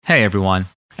Hey everyone.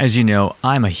 As you know,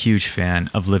 I'm a huge fan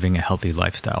of living a healthy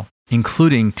lifestyle,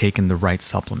 including taking the right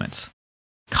supplements.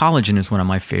 Collagen is one of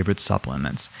my favorite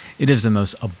supplements. It is the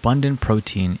most abundant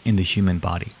protein in the human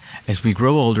body. As we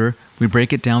grow older, we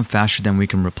break it down faster than we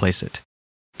can replace it.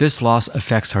 This loss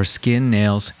affects our skin,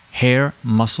 nails, hair,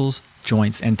 muscles,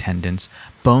 joints and tendons,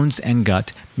 bones and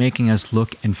gut, making us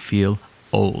look and feel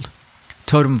old.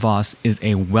 Totem Voss is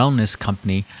a wellness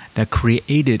company that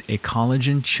created a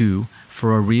collagen chew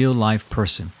for a real-life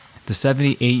person, the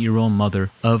 78-year-old mother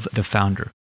of the founder.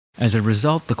 As a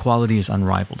result, the quality is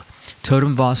unrivaled.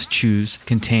 Totem Voss chews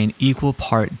contain equal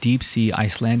part deep-sea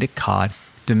Icelandic cod,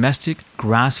 domestic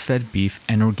grass-fed beef,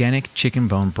 and organic chicken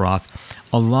bone broth,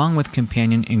 along with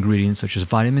companion ingredients such as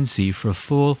vitamin C for a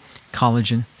full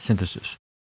collagen synthesis.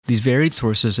 These varied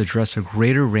sources address a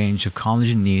greater range of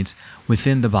collagen needs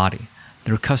within the body.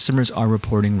 Their customers are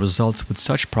reporting results with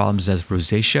such problems as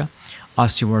rosacea,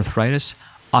 osteoarthritis,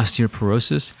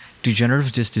 osteoporosis,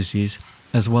 degenerative disc disease,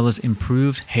 as well as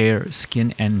improved hair,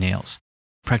 skin, and nails.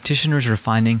 Practitioners are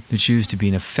finding the chews to be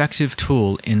an effective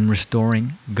tool in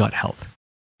restoring gut health.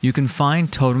 You can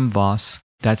find Totem Voss,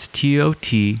 that's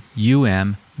TOTUMVOS,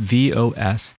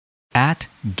 at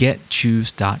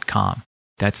getchews.com.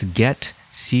 That's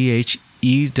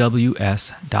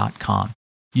getchews.com.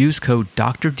 Use code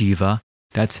Dr. Diva,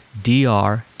 that's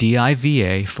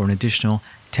DRDIVA, for an additional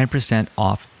 10%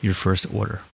 off your first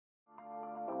order.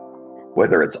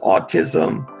 Whether it's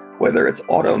autism, whether it's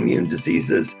autoimmune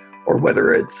diseases, or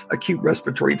whether it's acute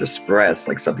respiratory distress,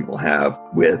 like some people have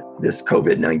with this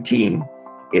COVID-19,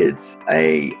 it's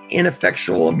an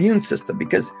ineffectual immune system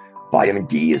because vitamin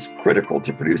D is critical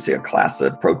to producing a class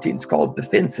of proteins called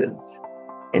defensins.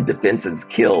 And defensins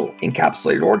kill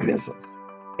encapsulated organisms.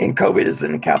 And COVID is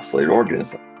an encapsulated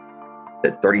organism.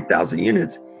 At 30,000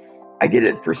 units, I did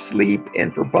it for sleep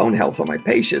and for bone health on my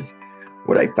patients.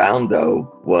 What I found,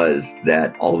 though, was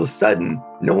that all of a sudden,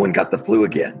 no one got the flu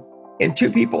again. And 2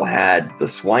 people had the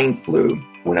swine flu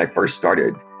when I first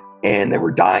started, and they were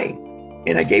dying.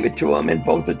 And I gave it to them, and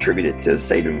both attributed it to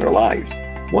saving their lives.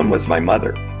 One was my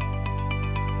mother.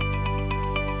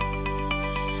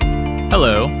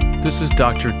 Hello, this is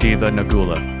Dr. Diva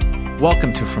Nagula.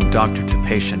 Welcome to From Doctor to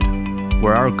Patient,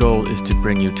 where our goal is to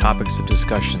bring you topics of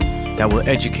discussion that will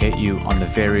educate you on the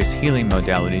various healing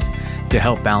modalities to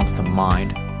help balance the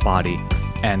mind, body,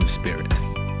 and the spirit.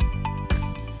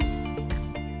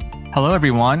 Hello,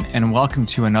 everyone, and welcome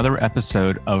to another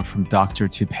episode of From Doctor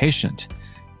to Patient.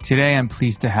 Today, I'm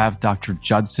pleased to have Dr.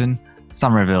 Judson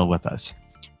Somerville with us.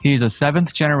 He is a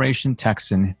 7th-generation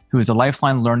Texan who is a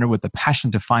lifelong learner with a passion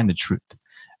to find the truth.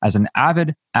 As an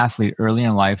avid athlete early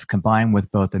in life, combined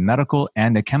with both a medical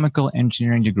and a chemical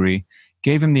engineering degree,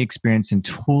 gave him the experience and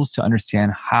tools to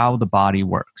understand how the body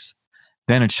works.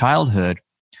 Then a childhood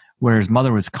where his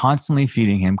mother was constantly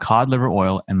feeding him cod liver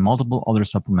oil and multiple other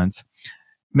supplements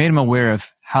made him aware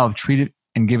of how, if treated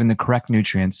and given the correct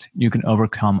nutrients, you can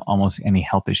overcome almost any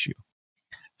health issue.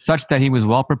 Such that he was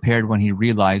well prepared when he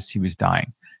realized he was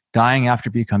dying after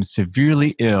becoming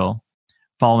severely ill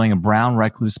following a brown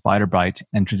recluse spider bite,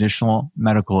 and traditional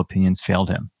medical opinions failed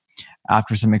him.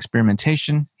 After some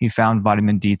experimentation, he found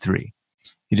vitamin D3.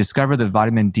 He discovered that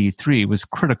vitamin D3 was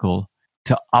critical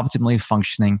to optimally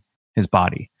functioning his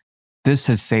body. This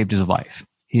has saved his life.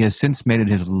 He has since made it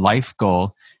his life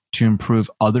goal to improve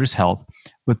others' health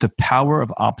with the power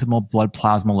of optimal blood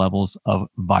plasma levels of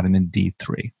vitamin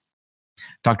D3.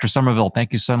 Dr. Somerville,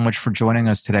 thank you so much for joining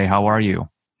us today. How are you?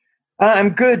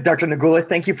 I'm good, Dr. Nagula.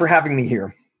 Thank you for having me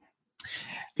here.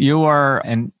 You are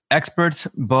an expert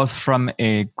both from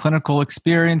a clinical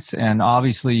experience, and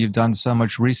obviously you've done so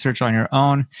much research on your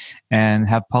own and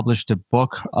have published a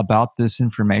book about this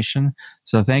information.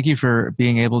 So thank you for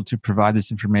being able to provide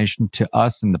this information to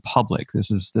us and the public.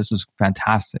 This is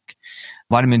fantastic.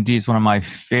 Vitamin D is one of my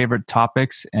favorite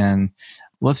topics, and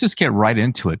let's just get right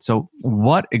into it. So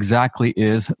what exactly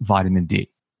is vitamin D?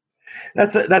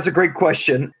 That's a great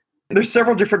question. There's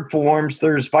several different forms.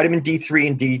 There's vitamin D3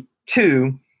 and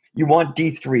D2. You want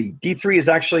D3. D3 is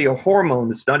actually a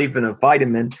hormone. It's not even a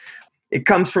vitamin. It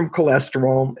comes from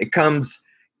cholesterol.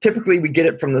 Typically we get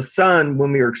it from the sun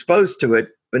when we are exposed to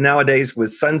it, but nowadays with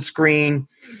sunscreen,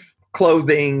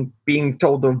 clothing, being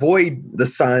told to avoid the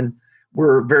sun,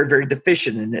 we're very, very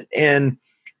deficient in it. And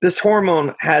this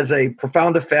hormone has a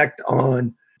profound effect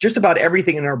on just about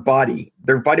everything in our body.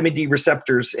 There are vitamin D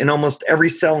receptors in almost every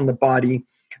cell in the body.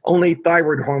 Only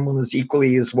thyroid hormone is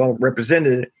equally as well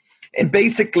represented. And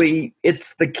basically,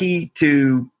 it's the key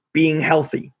to being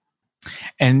healthy.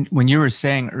 And when you were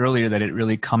saying earlier that it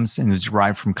really comes and is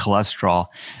derived from cholesterol,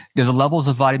 does the levels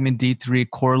of vitamin D3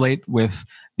 correlate with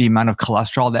the amount of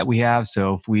cholesterol that we have.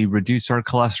 So if we reduce our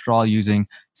cholesterol using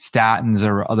statins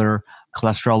or other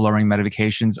cholesterol lowering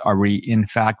medications, are we in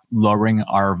fact lowering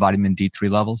our vitamin D3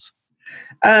 levels?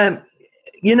 I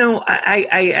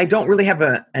don't really have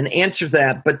an answer to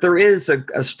that, but there is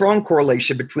a strong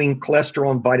correlation between cholesterol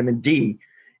and vitamin D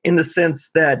in the sense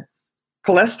that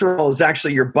cholesterol is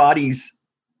actually your body's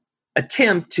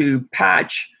attempt to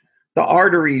patch the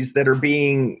arteries that are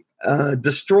being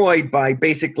destroyed by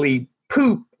basically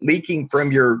poop leaking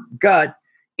from your gut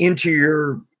into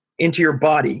your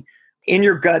body. In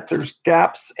your gut, there's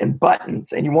gaps and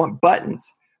buttons, and you want buttons.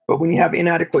 But when you have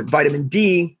inadequate vitamin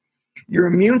D, your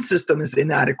immune system is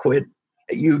inadequate.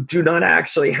 You do not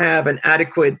actually have an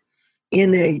adequate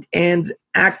innate and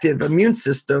active immune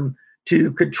system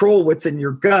to control what's in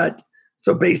your gut.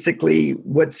 So basically,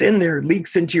 what's in there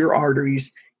leaks into your arteries,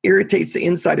 irritates the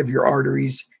inside of your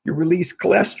arteries. You release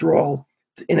cholesterol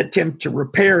in an attempt to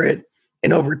repair it.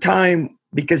 And over time,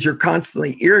 because you're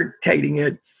constantly irritating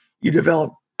it, you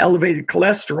develop elevated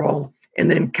cholesterol and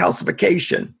then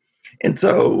calcification. And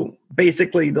so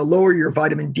basically, the lower your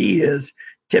vitamin D is,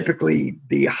 typically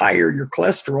the higher your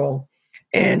cholesterol.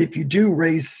 And if you do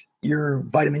raise your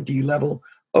vitamin D level,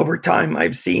 over time,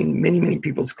 I've seen many, many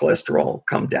people's cholesterol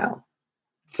come down.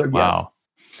 So, yes. Wow.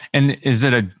 And is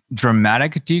it a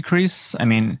dramatic decrease? I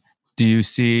mean, do you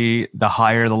see the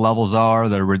higher the levels are,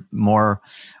 the more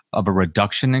of a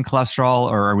reduction in cholesterol,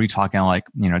 or are we talking like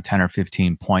 10 or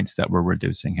 15 points that we're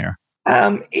reducing here?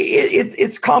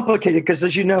 It's complicated because,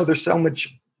 as you know, there's so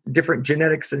much different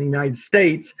genetics in the United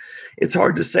States. It's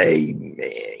hard to say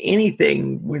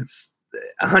anything with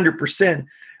 100%,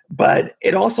 but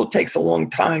it also takes a long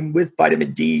time with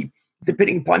vitamin D,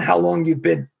 depending upon how long you've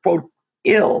been, quote,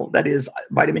 ill, that is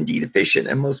vitamin D deficient,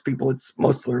 and most people, it's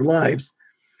most of their lives.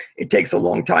 It takes a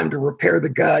long time to repair the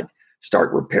gut,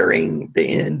 start repairing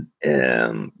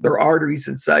their arteries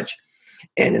and such.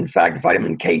 And in fact,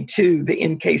 vitamin K2, the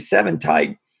NK7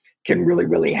 type, can really,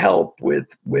 really help with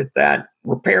that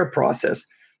repair process.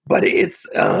 But it's,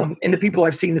 in the people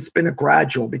I've seen, it's been a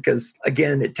gradual, because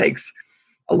again, it takes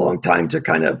a long time to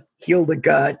kind of heal the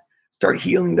gut, start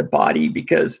healing the body,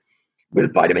 because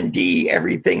with vitamin D,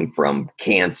 everything from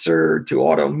cancer to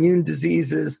autoimmune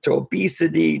diseases to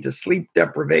obesity to sleep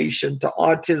deprivation to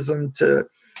autism to,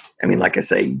 like I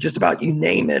say, just about you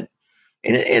name it.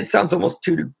 And it sounds almost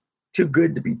too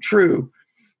good to be true.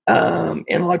 And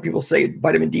a lot of people say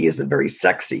vitamin D isn't very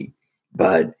sexy,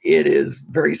 but it is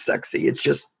very sexy. It's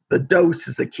just the dose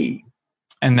is the key.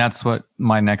 And that's what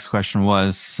my next question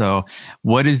was. So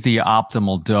what is the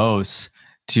optimal dose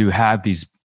to have these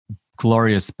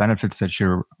glorious benefits that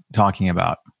you're talking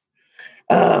about?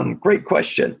 Great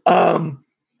question.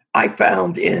 I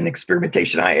found in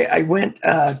experimentation, I went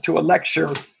to a lecture,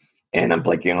 and I'm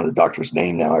blanking on the doctor's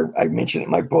name now. I mentioned it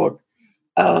in my book,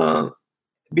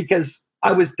 because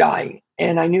I was dying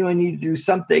and I knew I needed to do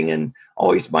something. And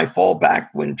always my fallback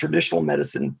when traditional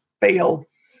medicine failed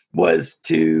was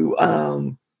to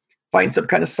find some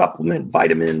kind of supplement,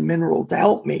 vitamin, mineral to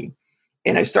help me.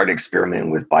 And I started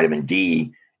experimenting with vitamin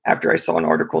D after I saw an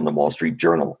article in the Wall Street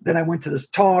Journal. Then I went to this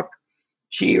talk.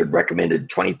 She had recommended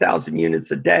 20,000 units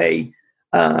a day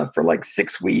for like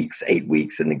 6 weeks, 8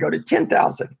 weeks, and then go to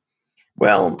 10,000.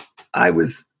 Well, I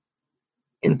was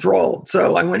enthralled.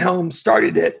 So I went home,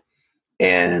 started it,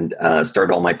 and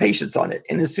started all my patients on it.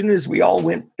 And as soon as we all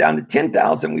went down to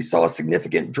 10,000, we saw a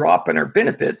significant drop in our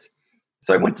benefits.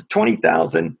 So I went to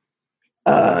 20,000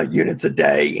 units a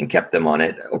day and kept them on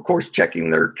it. Of course, checking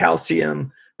their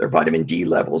calcium, their vitamin D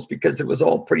levels, because it was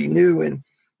all pretty new. And,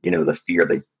 the fear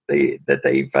that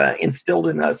they've instilled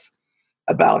in us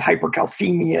about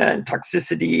hypercalcemia and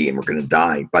toxicity, and we're going to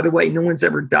die. By the way, no one's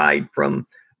ever died from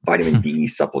vitamin D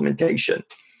supplementation.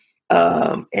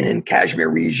 And in Kashmir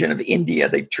region of India,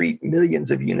 they treat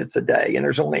millions of units a day, and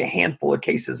there's only a handful of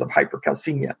cases of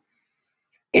hypercalcemia.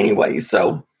 Anyway,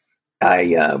 so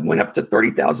I went up to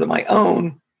 30,000 of my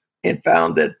own and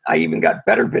found that I even got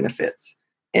better benefits.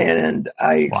 And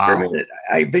I experimented.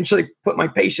 Wow. I eventually put my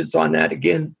patients on that,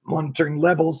 again, monitoring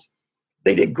levels.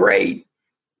 They did great.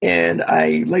 And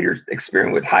I later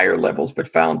experimented with higher levels, but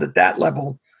found that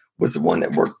level was the one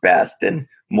that worked best. And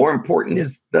more important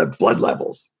is the blood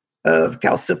levels of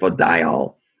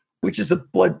calcifediol, which is a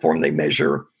blood form they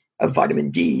measure of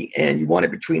vitamin D. And you want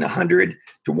it between 100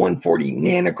 to 140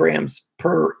 nanograms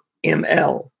per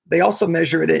ml. They also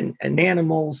measure it in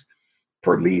nanomoles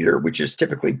per liter, which is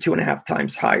typically 2.5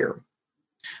 times higher.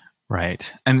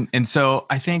 Right. And so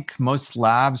I think most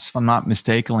labs, if I'm not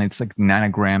mistaken, it's like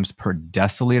nanograms per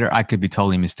deciliter. I could be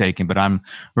totally mistaken, but I'm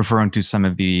referring to some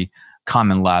of the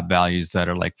common lab values that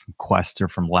are like from Quest or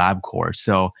from LabCorp.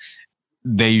 So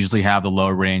they usually have the low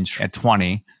range at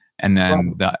 20 and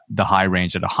then the high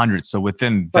range at 100. So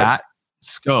within that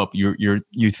scope,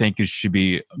 you think it should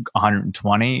be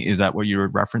 120? Is that what you were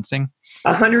referencing?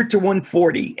 100 to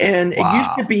 140. And it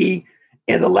used to be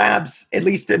in the labs, at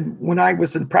least when I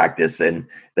was in practice, and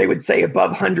they would say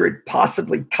above 100,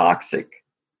 possibly toxic.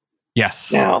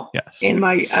 Yes. Now, yes. In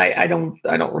my, I don't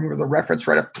remember the reference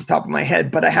right off the top of my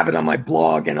head, but I have it on my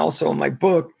blog and also in my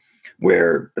book,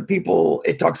 where the people,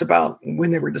 it talks about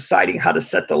when they were deciding how to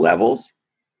set the levels,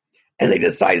 and they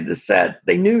decided to set,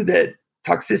 they knew that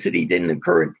toxicity didn't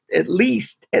occur at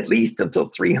least until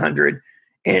 300.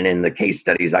 And in the case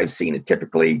studies I've seen,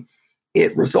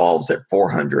 it resolves at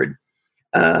 400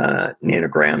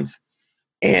 nanograms.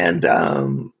 And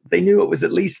they knew it was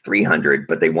at least 300,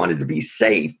 but they wanted to be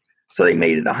safe. So they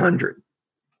made it 100.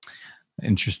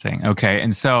 Interesting. Okay.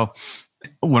 And so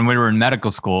when we were in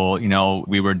medical school,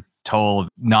 we were told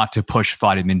not to push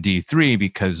vitamin D3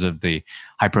 because of the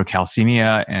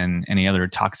hypercalcemia and any other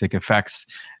toxic effects.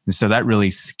 And so that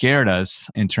really scared us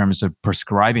in terms of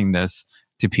prescribing this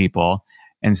to people.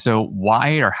 And so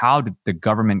why or how did the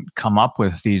government come up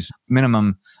with these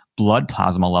minimum blood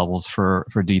plasma levels for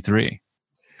D3?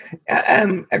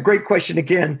 A great question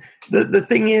again. The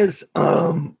thing is,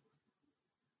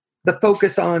 the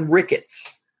focus on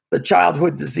rickets, the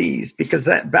childhood disease, because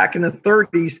back in the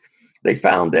 30s, they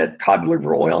found that cod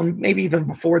liver oil, and maybe even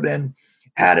before then,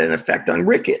 had an effect on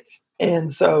rickets.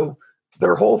 And so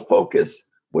their whole focus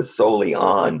was solely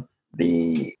on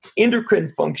the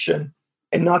endocrine function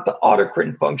and not the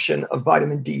autocrine function of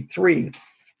vitamin D3,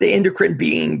 the endocrine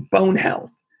being bone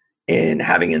health and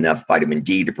having enough vitamin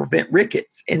D to prevent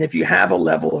rickets. And if you have a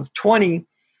level of 20,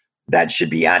 that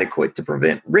should be adequate to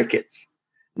prevent rickets.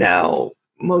 Now,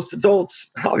 most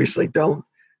adults obviously don't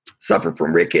suffer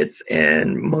from rickets,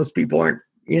 and most people aren't,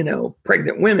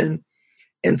 pregnant women.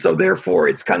 And so therefore,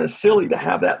 it's kind of silly to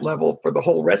have that level for the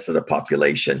whole rest of the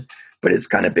population, but it's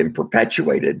kind of been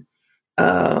perpetuated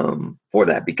for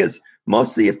that, because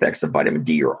most of the effects of vitamin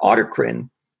D are autocrine,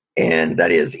 and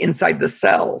that is inside the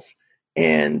cells.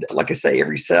 And like I say,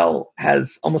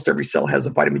 almost every cell has a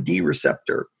vitamin D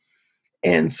receptor.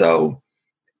 And so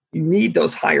you need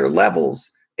those higher levels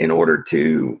in order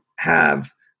to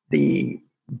have the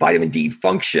vitamin D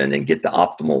function and get the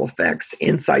optimal effects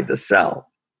inside the cell.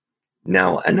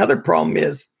 Now, another problem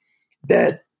is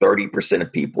that 30%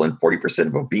 of people and 40%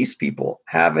 of obese people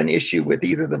have an issue with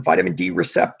either the vitamin D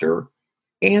receptor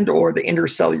and or the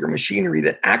intercellular machinery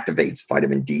that activates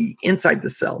vitamin D inside the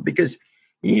cell, because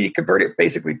you need to convert it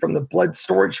basically from the blood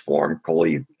storage form,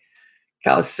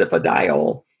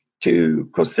 cholecalciferol, to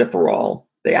cholesterol,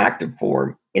 the active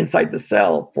form, inside the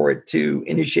cell for it to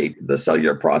initiate the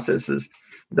cellular processes,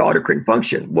 the autocrine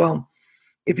function. Well,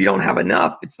 if you don't have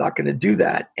enough, it's not going to do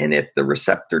that. And if the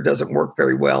receptor doesn't work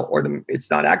very well, or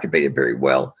it's not activated very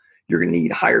well, you're going to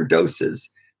need higher doses,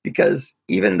 because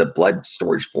even the blood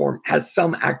storage form has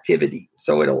some activity.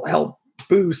 So it'll help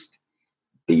boost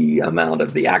the amount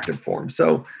of the active form.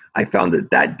 So I found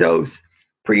that dose,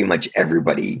 pretty much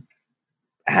everybody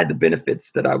had the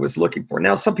benefits that I was looking for.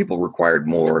 Now, some people required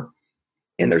more,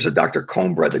 and there's a Dr.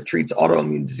 Coimbra that treats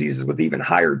autoimmune diseases with even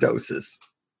higher doses.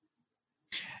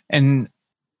 And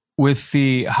with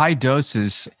the high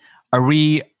doses, are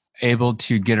we able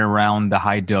to get around the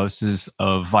high doses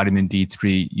of vitamin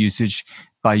D3 usage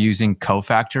by using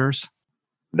cofactors?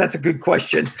 That's a good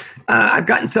question. I've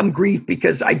gotten some grief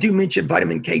because I do mention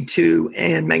vitamin K2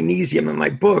 and magnesium in my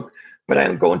book, but I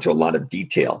don't go into a lot of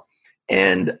detail.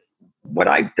 And what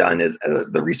I've done is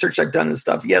the research I've done and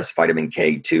stuff. Yes, vitamin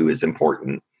K2 is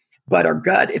important, but our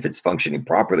gut, if it's functioning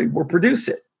properly, will produce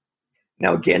it.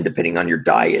 Now, again, depending on your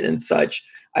diet and such,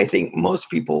 I think most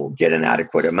people get an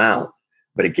adequate amount.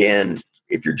 But again,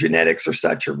 if your genetics or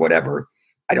such or whatever,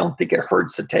 I don't think it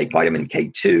hurts to take vitamin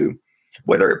K2,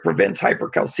 whether it prevents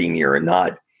hypercalcemia or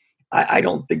not. I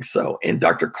don't think so. And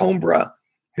Dr. Coimbra,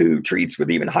 who treats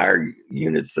with even higher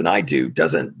units than I do,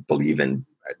 does not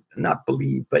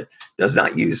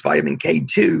use vitamin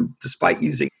K2, despite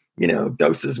using,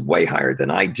 doses way higher than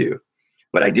I do.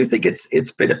 But I do think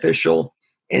it's beneficial.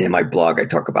 And in my blog, I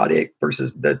talk about it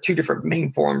versus the two different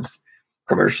main forms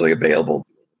commercially available,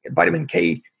 vitamin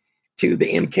K2,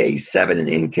 the MK7 and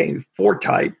MK4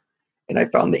 type. And I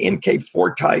found the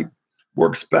MK4 type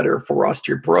works better for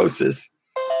osteoporosis,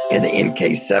 and the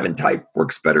MK7 type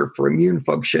works better for immune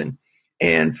function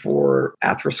and for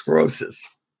atherosclerosis.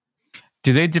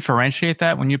 Do they differentiate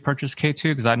that when you purchase K2?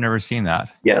 Because I've never seen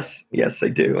that. Yes, they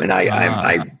do. And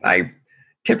I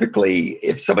typically,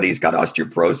 if somebody's got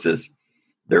osteoporosis,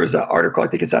 there was an article, I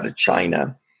think it's out of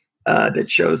China,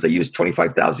 that shows they use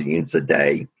 25,000 units a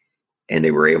day. and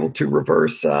they were able to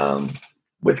reverse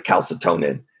with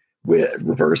calcitonin, with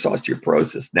reverse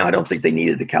osteoporosis. Now, I don't think they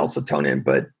needed the calcitonin,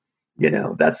 but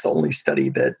that's the only study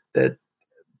that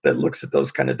looks at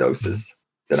those kind of doses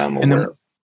that I'm aware of.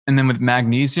 And then with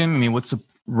magnesium, I mean, what's the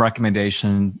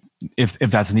recommendation if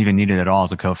that's even needed at all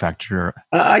as a cofactor?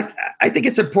 I think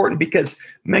it's important because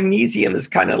magnesium is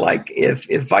kind of like if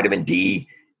vitamin D,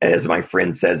 as my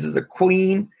friend says, is a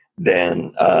queen,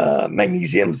 then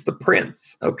magnesium's the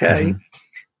prince. Okay.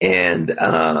 And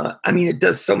I mean, it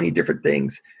does so many different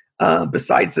things.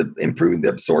 Besides improving the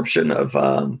absorption of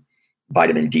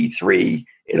vitamin D3,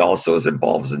 it also is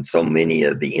involved in so many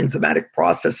of the enzymatic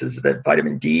processes that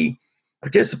vitamin D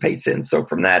participates in. So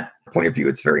from that point of view,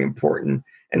 it's very important.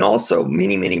 And also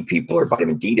many people are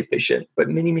vitamin D deficient, but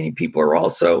many people are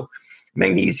also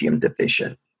magnesium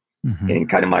deficient. And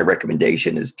kind of my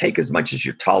recommendation is take as much as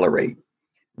you tolerate.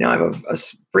 Now, I have a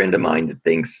friend of mine that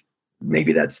thinks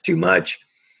maybe that's too much,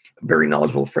 a very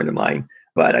knowledgeable friend of mine.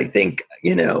 But I think,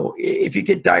 if you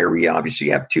get diarrhea, obviously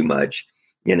you have too much,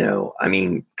 I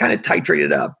mean, kind of titrate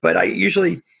it up. But I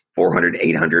usually 400,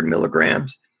 800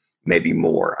 milligrams, maybe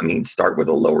more. I mean, start with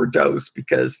a lower dose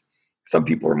because some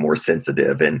people are more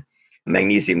sensitive. And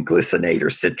magnesium glycinate or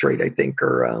citrate, I think,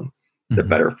 are the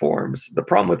better forms. The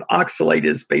problem with oxalate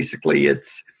is basically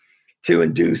it's to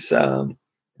induce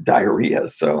diarrhea.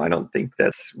 So I don't think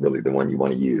that's really the one you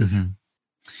want to use.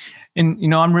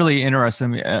 And, I'm really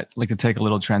interested. I'd like to take a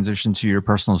little transition to your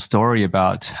personal story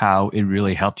about how it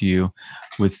really helped you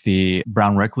with the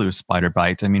brown recluse spider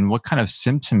bite. I mean, what kind of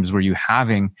symptoms were you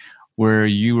having where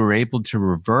you were able to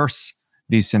reverse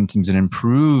these symptoms and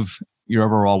improve your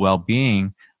overall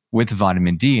well-being with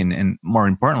vitamin D? And more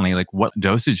importantly, like what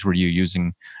dosage were you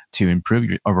using to improve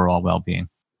your overall well-being?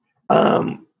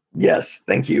 Yes,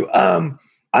 thank you.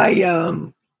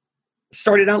 I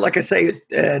started out, like I say,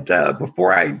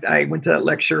 before I went to that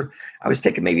lecture, I was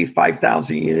taking maybe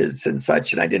 5,000 units and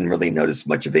such, and I didn't really notice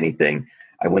much of anything.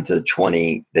 I went to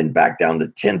 20, then back down to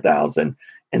 10,000,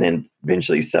 and then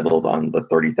eventually settled on the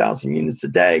 30,000 units a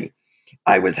day.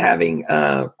 I was having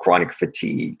chronic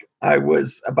fatigue. I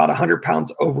was about 100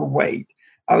 pounds overweight.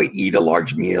 I would eat a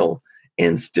large meal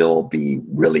and still be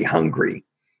really hungry.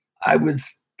 I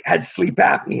had sleep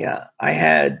apnea. I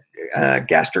had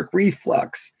gastric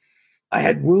reflux. I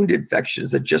had wound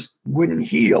infections that just wouldn't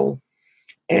heal.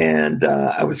 And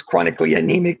I was chronically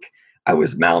anemic. I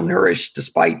was malnourished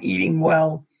despite eating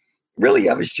well. Really,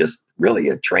 I was just really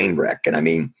a train wreck. And I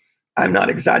mean, I'm not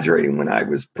exaggerating when I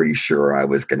was pretty sure I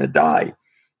was going to die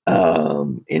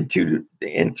in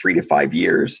 3 to 5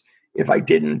 years if I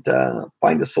didn't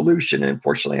find a solution. And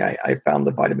unfortunately, I found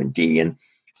the vitamin D. And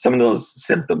some of those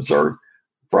symptoms are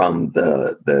from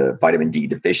the vitamin D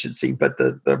deficiency, but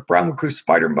the brown recluse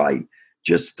spider bite,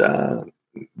 just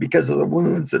because of the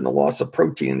wounds and the loss of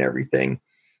protein and everything,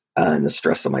 and the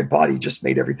stress on my body just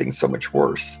made everything so much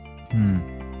worse.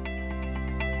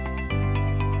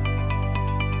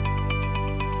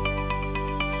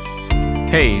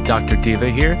 Hey, Dr. Diva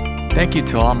here. Thank you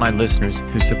to all my listeners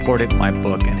who supported my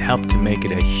book and helped to make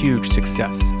it a huge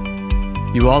success.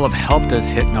 You all have helped us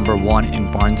hit number 1 in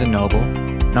Barnes & Noble,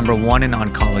 number 1 in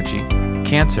oncology,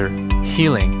 cancer,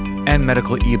 healing, and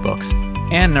medical ebooks,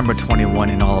 and number 21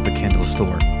 in all of the Kindle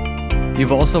store.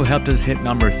 You've also helped us hit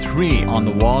number 3 on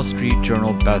the Wall Street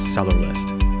Journal bestseller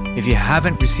list. If you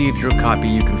haven't received your copy,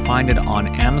 you can find it on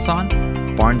Amazon,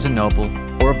 Barnes & Noble,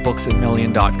 or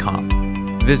booksamillion.com.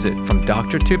 Visit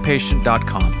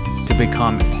fromdoctortopatient.com to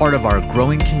become part of our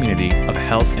growing community of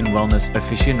health and wellness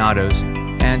aficionados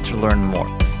and to learn more.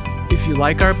 If you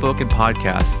like our book and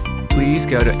podcast, please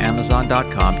go to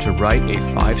Amazon.com to write a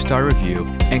 5-star review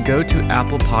and go to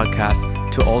Apple Podcasts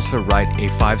to also write a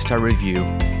 5-star review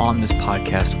on this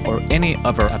podcast or any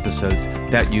of our episodes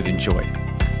that you've enjoyed.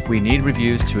 We need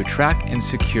reviews to attract and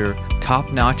secure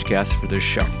top-notch guests for this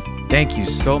show. Thank you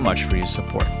so much for your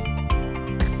support.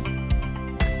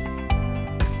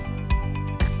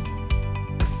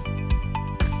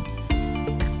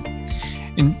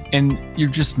 And you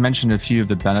just mentioned a few of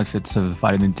the benefits of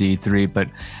vitamin D3, but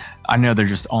I know there's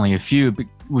just only a few. But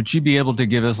would you be able to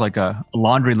give us like a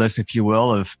laundry list, if you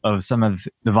will, of some of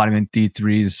the vitamin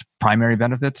D3's primary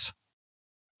benefits?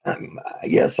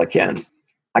 Yes, I can.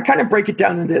 I kind of break it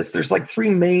down in this. There's like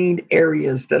 3 main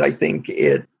areas that I think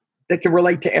that can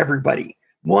relate to everybody.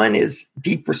 One is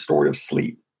deep restorative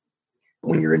sleep.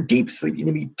 When you're in deep sleep, you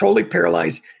can be totally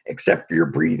paralyzed except for your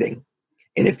breathing.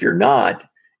 And if you're not,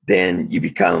 then you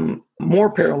become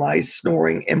more paralyzed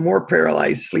snoring and more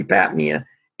paralyzed sleep apnea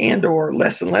and or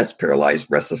less and less paralyzed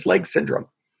restless leg syndrome.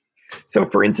 So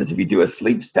for instance, if you do a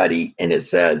sleep study and it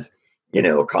says,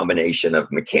 a combination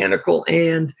of mechanical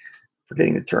and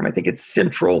forgetting the term, I think it's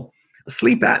central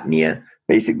sleep apnea.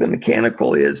 Basically, the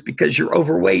mechanical is because you're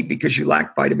overweight because you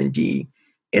lack vitamin D.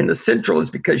 And the central is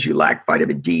because you lack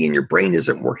vitamin D and your brain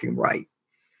isn't working right.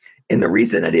 And the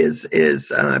reason it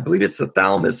is I believe it's the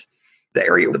thalamus, the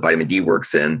area where the vitamin D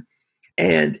works in,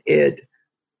 and it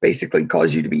basically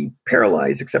causes you to be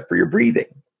paralyzed except for your breathing.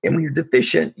 And when you're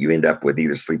deficient, you end up with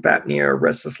either sleep apnea or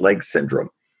restless leg syndrome.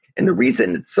 And the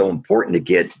reason it's so important to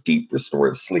get deep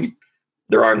restorative sleep,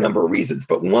 there are a number of reasons,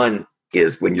 but one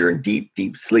is when you're in deep,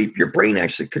 deep sleep, your brain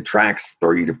actually contracts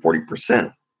 30 to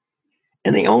 40%.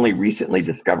 And they only recently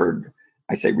discovered,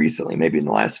 I say recently, maybe in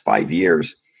the last 5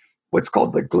 years, what's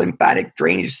called the glymphatic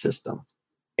drainage system.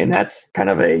 And that's kind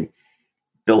of a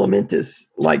filamentous,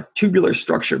 like tubular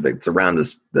structure that's around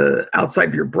the outside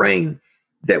of your brain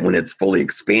that when it's fully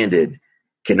expanded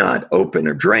cannot open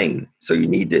or drain. So you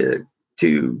need to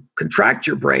contract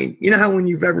your brain. You know how when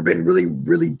you've ever been really,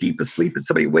 really deep asleep and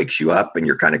somebody wakes you up and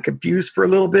you're kind of confused for a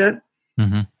little bit?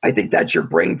 Mm-hmm. I think that's your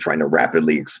brain trying to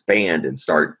rapidly expand and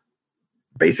start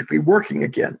basically working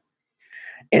again.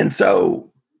 And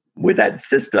so with that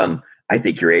system, I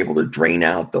think you're able to drain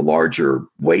out the larger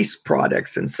waste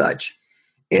products and such.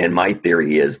 And my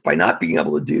theory is by not being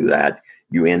able to do that,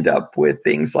 you end up with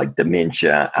things like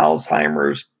dementia,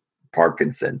 Alzheimer's,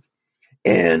 Parkinson's.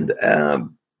 And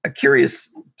a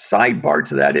curious sidebar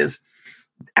to that is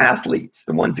athletes,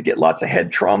 the ones that get lots of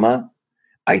head trauma,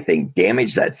 I think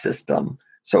damage that system.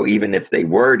 So even if they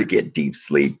were to get deep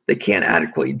sleep, they can't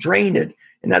adequately drain it.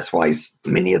 And that's why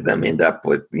many of them end up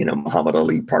with, Muhammad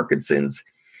Ali, Parkinson's,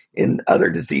 and other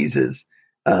diseases,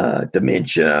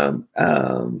 dementia,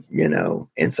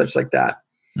 and such like that.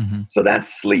 Mm-hmm. So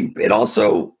that's sleep. It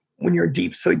also, when you're in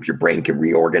deep sleep, your brain can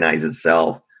reorganize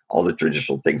itself, all the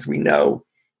traditional things we know.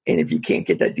 And if you can't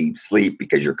get that deep sleep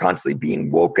because you're constantly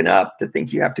being woken up to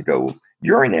think you have to go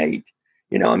urinate,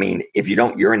 if you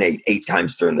don't urinate 8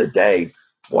 times during the day,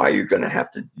 why are you going to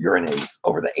have to urinate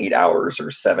over the 8 hours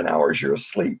or 7 hours you're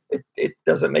asleep? It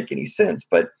doesn't make any sense.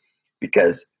 But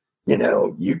because,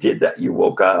 you did that, you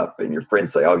woke up and your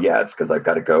friends say, oh yeah, it's because I've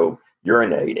got to go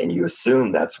urinate. And you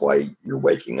assume that's why you're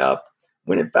waking up,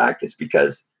 when in fact it's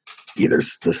because either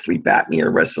the sleep apnea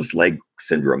or restless leg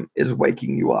syndrome is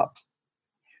waking you up.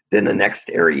 Then the next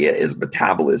area is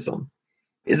metabolism.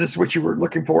 Is this what you were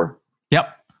looking for? Yep.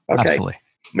 Okay. Absolutely.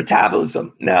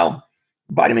 Metabolism. Now,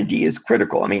 vitamin D is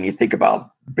critical. You think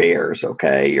about bears,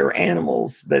 okay, or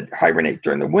animals that hibernate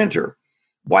during the winter.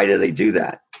 Why do they do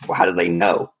that? Well, how do they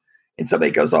know? And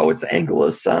somebody goes, oh, it's the angle of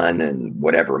the sun and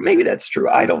whatever. Maybe that's true.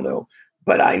 I don't know.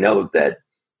 But I know that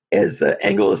as the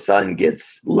angle of the sun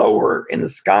gets lower in the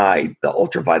sky, the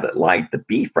ultraviolet light, the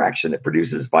B fraction that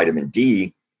produces vitamin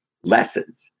D,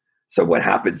 lessens. So what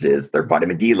happens is their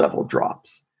vitamin D level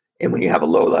drops. And when you have a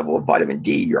low level of vitamin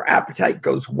D, your appetite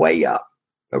goes way up,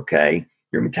 okay?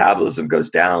 Your metabolism goes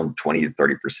down 20 to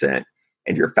 30%,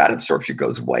 and your fat absorption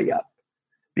goes way up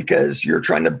because you're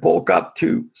trying to bulk up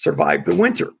to survive the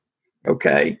winter,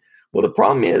 okay? Well, the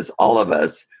problem is all of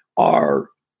us are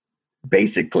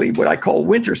basically what I call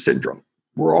winter syndrome.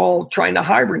 We're all trying to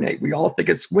hibernate. We all think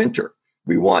it's winter.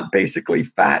 We want basically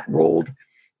fat rolled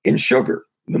in sugar,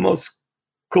 the most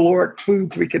caloric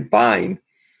foods we could find.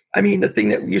 The thing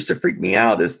that used to freak me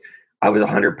out is I was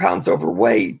 100 pounds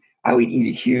overweight. I would eat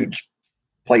a huge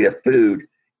plate of food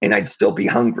and I'd still be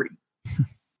hungry.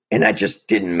 And that just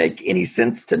didn't make any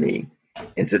sense to me.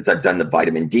 And since I've done the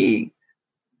vitamin D,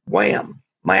 wham,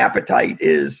 my appetite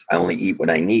is I only eat what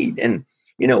I need. And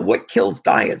what kills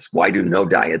diets? Why do no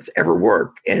diets ever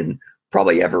work and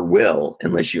probably ever will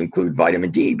unless you include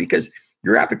vitamin D? Because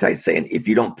your appetite's saying if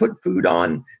you don't put food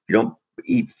on, if you don't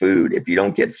eat food, if you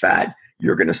don't get fat,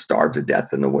 you're going to starve to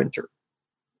death in the winter.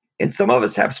 And some of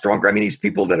us have stronger, these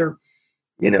people that are,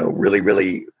 really,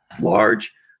 really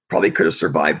large probably could have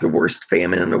survived the worst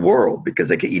famine in the world because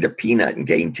they could eat a peanut and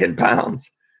gain 10 pounds.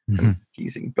 Mm-hmm. I'm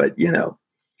teasing, but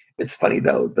it's funny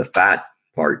though, the fat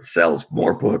part sells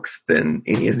more books than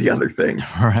any of the other things.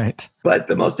 Right. But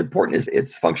the most important is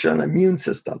its function on the immune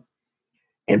system.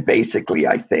 And basically,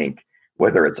 I think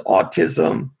whether it's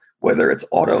autism, whether it's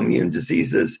autoimmune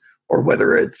diseases, or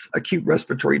whether it's acute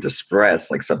respiratory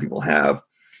distress, like some people have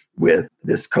with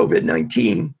this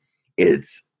COVID-19,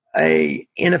 it's an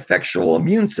ineffectual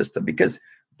immune system because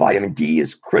vitamin D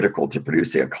is critical to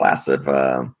producing a class of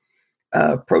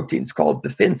proteins called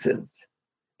defensins.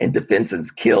 And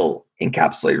defensins kill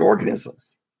encapsulated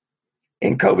organisms.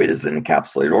 And COVID is an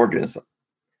encapsulated organism.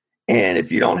 And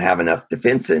if you don't have enough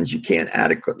defensins, you can't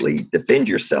adequately defend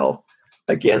yourself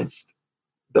against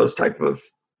those type of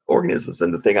organisms.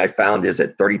 And the thing I found is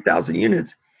at 30,000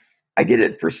 units, I did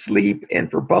it for sleep and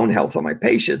for bone health on my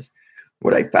patients.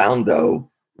 What I found, though,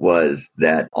 was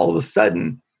that all of a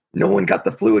sudden, no one got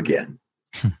the flu again.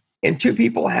 And 2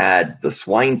 people had the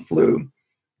swine flu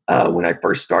when I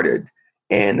first started,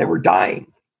 and they were dying.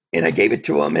 And I gave it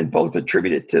to them, and both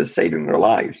attributed it to saving their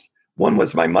lives. One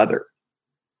was my mother.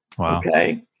 Wow.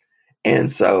 Okay.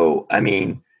 And so, I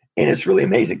mean, and it's really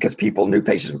amazing because new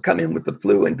patients would come in with the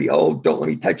flu and be, oh, don't let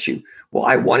me touch you. Well,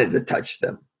 I wanted to touch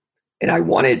them. And I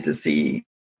wanted to see,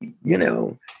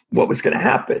 what was going to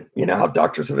happen, how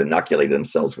doctors have inoculated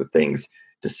themselves with things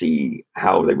to see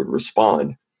how they would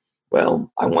respond.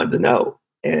 Well, I wanted to know,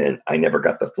 and I never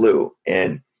got the flu.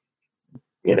 And,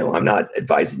 I'm not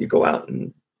advising you go out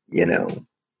and,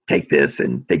 take this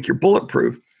and think you're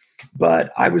bulletproof.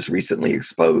 But I was recently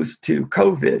exposed to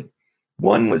COVID.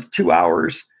 One was 2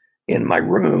 hours in my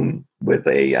room with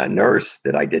a nurse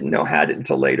that I didn't know had it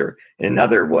until later. And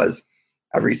another was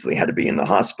I recently had to be in the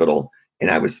hospital,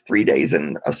 and I was 3 days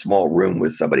in a small room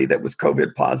with somebody that was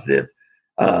COVID positive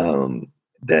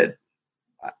that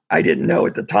I didn't know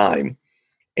at the time.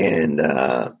 And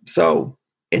so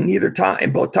in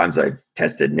both times I've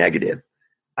tested negative.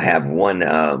 I have one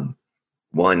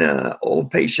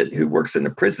old patient who works in the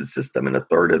prison system, and a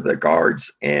third of the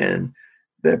guards and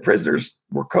the prisoners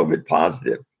were COVID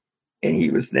positive, and he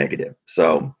was negative.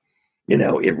 So,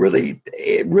 it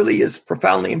really is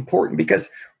profoundly important, because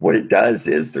what it does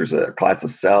is there's a class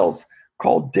of cells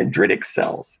called dendritic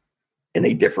cells, and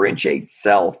they differentiate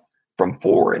self from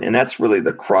foreign. And that's really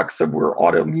the crux of where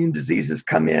autoimmune diseases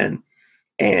come in,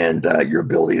 and your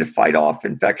ability to fight off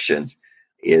infections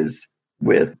is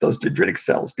with those dendritic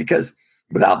cells, because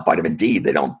without vitamin D,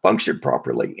 they don't function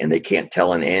properly, and they can't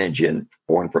tell an antigen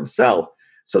foreign from self.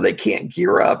 So they can't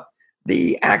gear up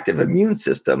the active immune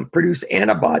system, produce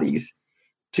antibodies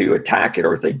to attack it.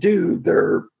 Or if they do,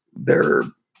 they're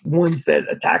ones that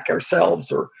attack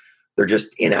ourselves, or they're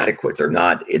just inadequate.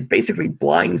 It basically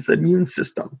blinds the immune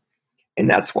system. And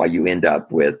that's why you end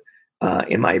up with,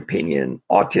 in my opinion,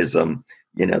 autism.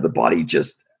 The body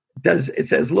just it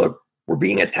says, look, we're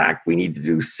being attacked. We need to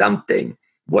do something.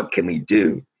 What can we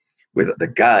do? With the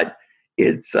gut,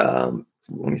 it's, let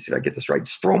me see if I get this right,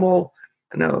 thymic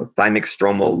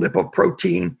stromal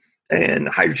lipoprotein and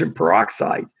hydrogen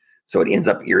peroxide. So it ends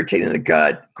up irritating the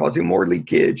gut, causing more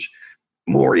leakage,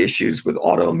 more issues with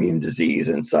autoimmune disease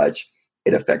and such.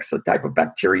 It affects the type of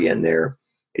bacteria in there.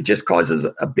 It just causes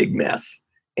a big mess,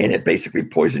 and it basically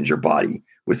poisons your body.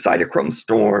 With cytochrome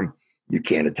storm, you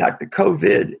can't attack the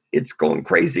COVID. It's going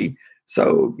crazy.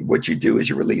 So what you do is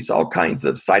you release all kinds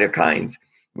of cytokines,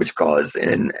 which cause,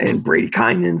 and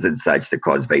bradykinins and such, that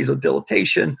cause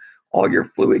vasodilatation. All your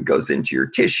fluid goes into your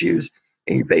tissues,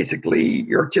 and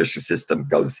your tissue system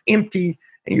goes empty,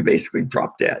 and you basically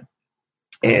drop dead.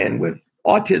 And with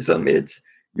autism, it's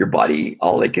your body,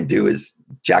 all they can do is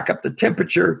jack up the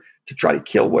temperature to try to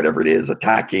kill whatever it is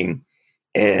attacking.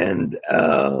 And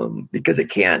because it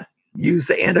can't use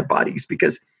the antibodies,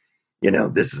 because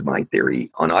this is my theory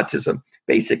on autism.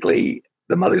 Basically,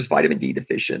 the mother's vitamin D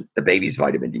deficient, the baby's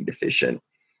vitamin D deficient,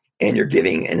 and you're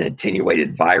giving an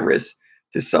attenuated virus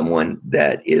to someone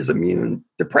that is immune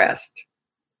depressed.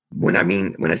 When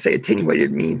I say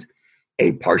attenuated, it means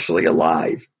a partially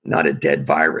alive, not a dead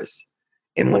virus.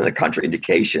 And one of the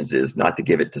contraindications is not to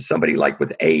give it to somebody like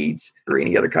with AIDS or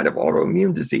any other kind of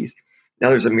autoimmune disease. Now,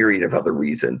 there's a myriad of other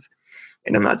reasons.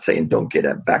 And I'm not saying don't get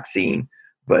a vaccine,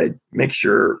 but make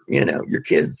sure, your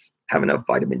kids have enough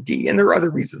vitamin D. And there are other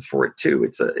reasons for it too.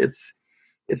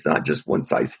 It's not just one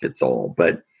size fits all,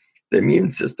 but the immune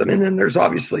system. And then there's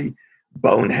obviously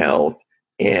bone health.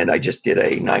 And I just did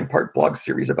a 9-part blog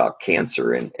series about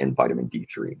cancer and vitamin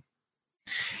D3.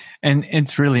 And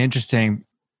it's really interesting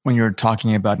when you're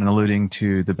talking about and alluding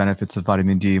to the benefits of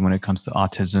vitamin D when it comes to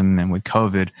autism and with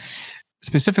COVID,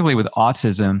 specifically with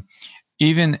autism,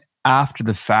 even after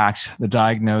the fact, the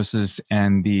diagnosis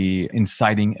and the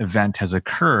inciting event has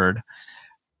occurred,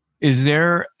 is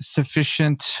there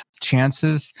sufficient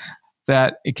chances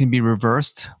that it can be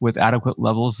reversed with adequate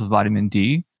levels of vitamin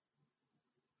D?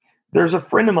 There's a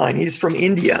friend of mine, he's from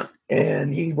India,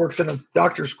 and he works in a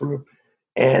doctor's group,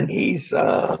 and he's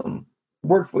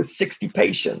worked with 60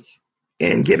 patients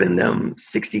and given them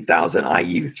 60,000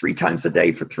 IU 3 times a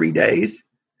day for 3 days.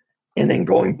 And then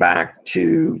going back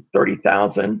to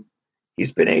 30,000,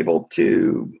 he's been able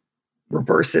to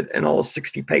reverse it in all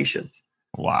 60 patients.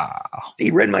 Wow.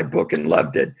 He read my book and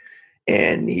loved it.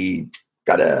 And he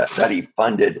got a study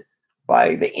funded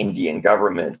by the Indian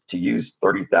government to use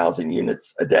 30,000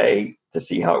 units a day to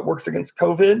see how it works against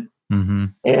COVID. Mm-hmm.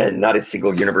 And not a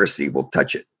single university will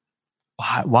touch it.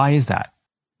 Why is that?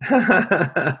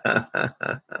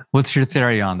 What's your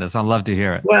theory on this? I'd love to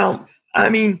hear it. Well,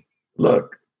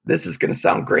 look, this is going to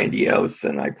sound grandiose,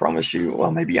 and I promise you,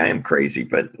 well, maybe I am crazy,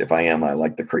 but if I am, I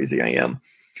like the crazy I am.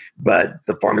 But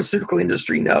the pharmaceutical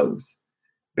industry knows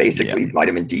basically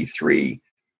vitamin D3.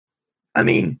 I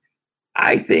mean,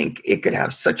 I think it could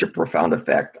have such a profound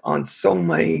effect on so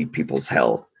many people's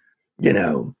health,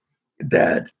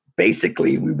 that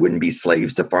basically we wouldn't be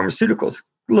slaves to pharmaceuticals.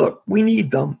 Look, we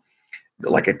need them.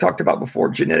 Like I talked about before,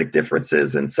 genetic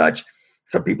differences and such.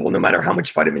 Some people, no matter how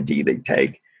much vitamin D they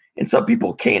take, and some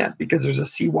people can't because there's a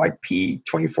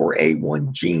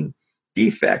CYP24A1 gene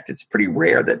defect. It's pretty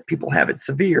rare that people have it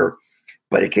severe,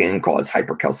 but it can cause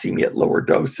hypercalcemia at lower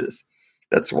doses.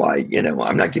 That's why,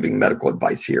 I'm not giving medical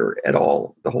advice here at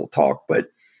all, the whole talk, but,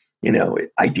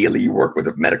 ideally you work with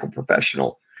a medical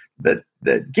professional that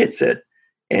gets it,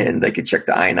 and they could check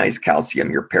the ionized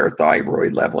calcium, your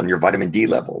parathyroid level, and your vitamin D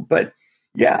level. But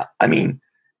yeah, I mean,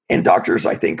 and doctors,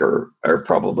 I think, are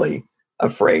probably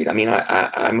afraid. I mean,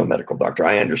 I'm a medical doctor.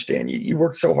 I understand you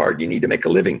work so hard, you need to make a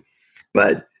living.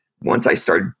 But once I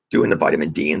started doing the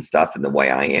vitamin D and stuff and the way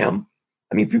I am,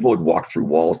 I mean, people would walk through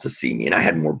walls to see me, and I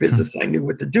had more business than I knew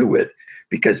what to do with,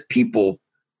 because people,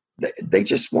 they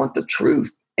just want the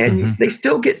truth, and they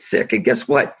still get sick. And guess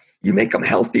what? You make them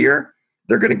healthier,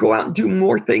 they're going to go out and do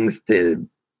more things to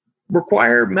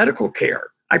require medical care.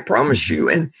 I promise you.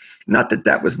 And not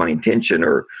that was my intention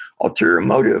or ulterior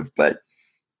motive, but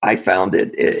I found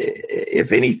it,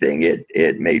 if anything,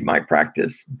 it made my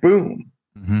practice boom.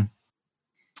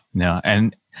 No,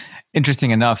 and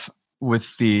interesting enough,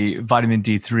 with the vitamin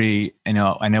D3,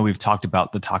 I know we've talked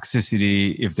about the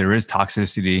toxicity. If there is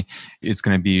toxicity, it's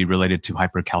going to be related to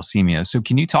hypercalcemia. So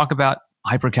can you talk about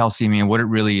hypercalcemia, what it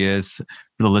really is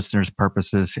for the listeners'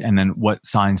 purposes, and then what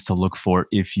signs to look for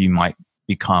if you might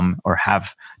become or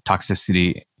have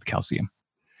toxicity with calcium?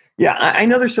 Yeah, I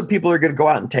know there's some people who are going to go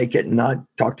out and take it and not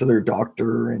talk to their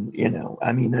doctor. And,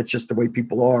 I mean, that's just the way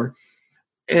people are.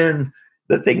 And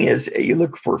the thing is, you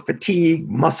look for fatigue,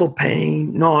 muscle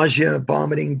pain, nausea,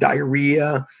 vomiting,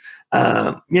 diarrhea.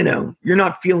 You're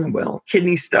not feeling well.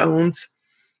 Kidney stones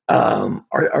are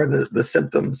the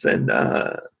symptoms and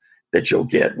that you'll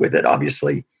get with it.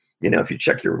 Obviously, if you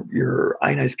check your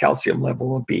ionized calcium level,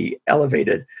 will be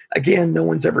elevated. Again, no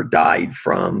one's ever died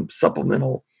from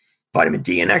supplemental vitamin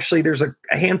D. And actually, there's a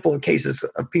handful of cases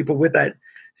of people with that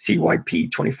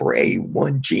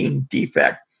CYP24A1 gene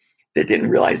defect that didn't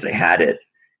realize they had it,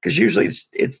 because usually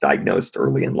it's diagnosed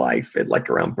early in life, at like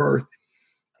around birth,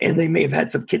 and they may have had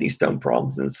some kidney stone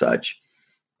problems and such.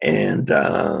 And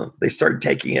they started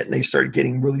taking it, and they started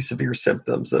getting really severe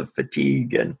symptoms of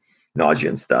fatigue and nausea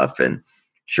and stuff. And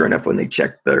sure enough, when they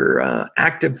checked their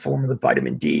active form of the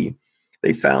vitamin D,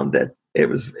 they found that it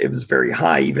was very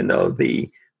high, even though the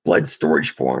blood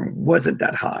storage form wasn't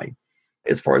that high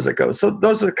as far as it goes. So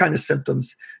those are the kind of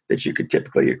symptoms that you could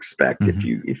typically expect if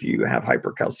you have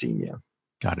hypercalcemia.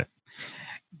 Got it.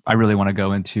 I really want to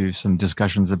go into some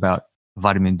discussions about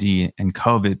vitamin D and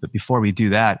COVID, but before we do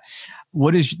that,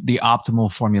 what is the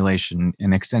optimal formulation?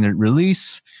 An extended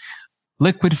release,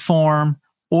 liquid form,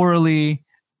 orally,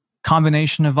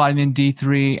 combination of vitamin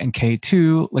D3 and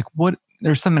K2? Like, what?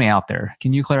 There's so many out there.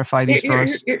 Can you clarify these for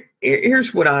us?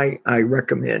 Here's what I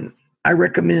recommend. I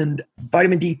recommend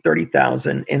vitamin D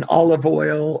 30,000 in olive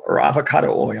oil or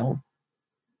avocado oil,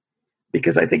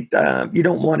 because I think you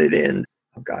don't want it in,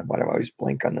 oh God, why do I always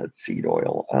blank on that seed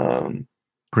oil?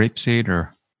 Grapeseed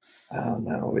or? Oh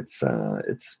no, it's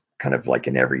kind of like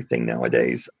in everything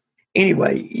nowadays.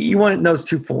 Anyway, you want it in those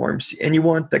two forms, and you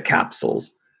want the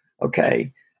capsules.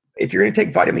 Okay. If you're going to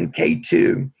take vitamin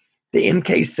K2, the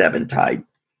MK7 type,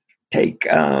 take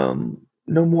no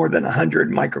more than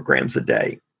 100 micrograms a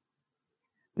day.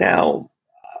 Now,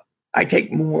 I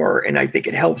take more, and I think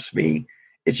it helps me.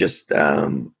 It's just,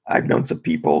 I've known some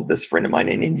people, this friend of mine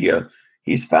in India,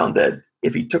 he's found that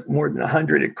if he took more than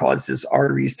 100, it causes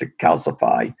arteries to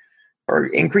calcify or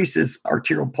increases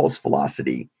arterial pulse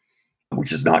velocity,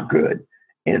 which is not good.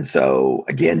 And so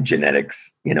again,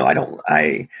 genetics,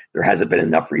 there hasn't been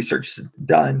enough research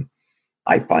done.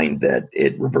 I find that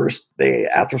it reversed the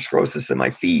atherosclerosis in my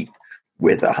feet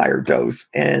with a higher dose.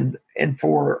 And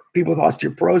for people with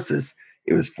osteoporosis,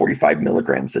 it was 45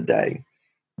 milligrams a day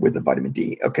with the vitamin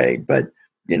D. Okay. But,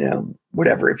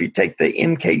 whatever, if you take the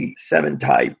MK7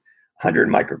 type, 100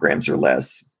 micrograms or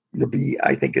less, you'll be,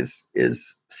 I think,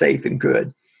 is safe and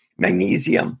good.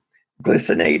 Magnesium,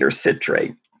 glycinate or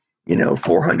citrate,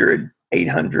 400,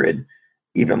 800,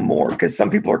 even more, because some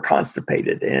people are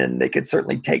constipated and they could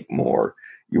certainly take more.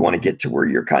 You want to get to where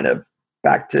you're kind of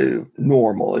back to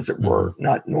normal, as it were,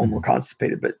 not normal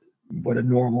constipated, but what a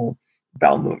normal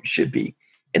bowel movement should be.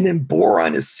 And then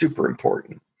boron is super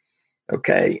important.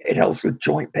 Okay. It helps with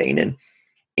joint pain. And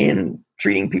in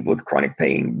treating people with chronic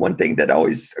pain, one thing that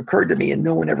always occurred to me and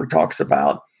no one ever talks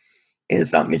about, and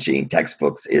it's not mentioned in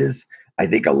textbooks, is I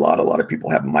think a lot of people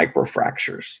have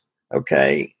microfractures,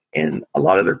 okay? And a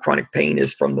lot of their chronic pain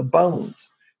is from the bones.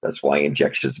 That's why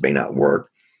injections may not work.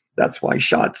 That's why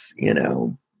shots,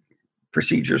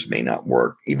 procedures may not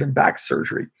work, even back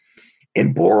surgery.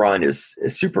 And boron is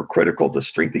super critical to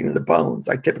strengthening the bones.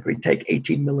 I typically take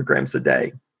 18 milligrams a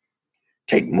day.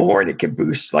 Take more and it can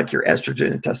boost like your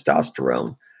estrogen and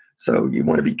testosterone. So you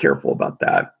want to be careful about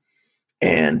that.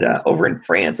 And over in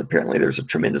France, apparently there's a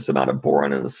tremendous amount of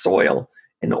boron in the soil,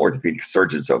 and the orthopedic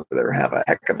surgeons over there have a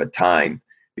heck of a time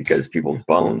because people's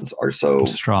bones are so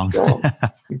strong.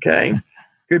 Okay.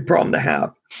 Good problem to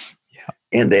have. Yeah.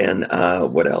 And then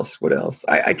what else?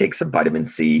 I take some vitamin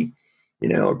C,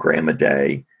 a gram a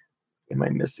day. Am I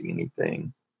missing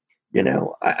anything?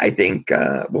 I think,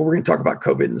 we're going to talk about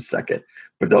COVID in a second,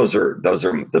 but those are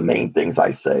the main things I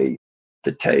say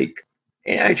to take.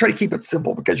 And I try to keep it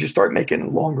simple because you start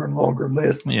making longer and longer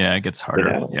lists. Yeah, it gets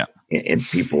harder. Yeah. And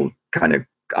people kind of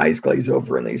eyes glaze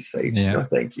over and they say, no,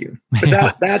 thank you.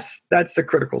 But that's the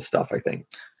critical stuff, I think.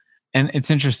 And it's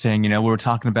interesting, we were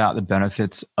talking about the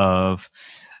benefits of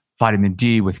vitamin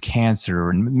D with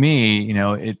cancer. And me,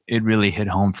 it really hit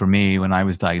home for me when I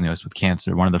was diagnosed with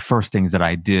cancer. One of the first things that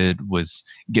I did was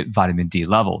get vitamin D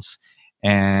levels.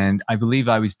 And I believe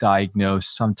I was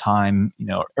diagnosed sometime,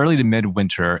 early to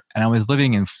midwinter, and I was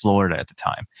living in Florida at the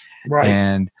time. Right.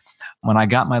 And when I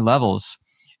got my levels,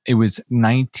 it was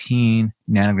 19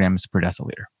 nanograms per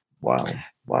deciliter.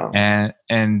 Wow.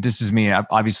 And this is me.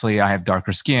 Obviously, I have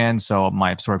darker skin, so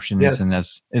my absorption isn't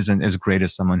as great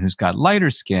as someone who's got lighter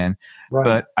skin. Right.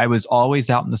 But I was always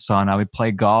out in the sun. I would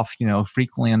play golf,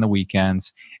 frequently on the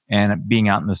weekends, and being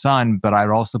out in the sun. But I'd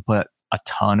also put a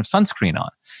ton of sunscreen on.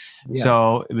 Yeah.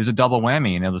 So it was a double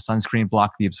whammy. The sunscreen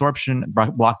blocked the absorption,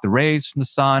 blocked the rays from the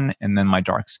sun, and then my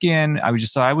dark skin. I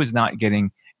was not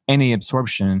getting any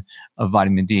absorption of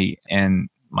vitamin D, and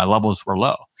my levels were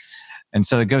low. And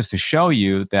so it goes to show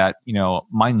you that,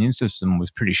 my immune system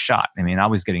was pretty shot. I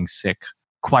was getting sick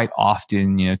quite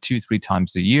often, 2-3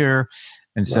 times a year.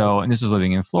 And so, and this was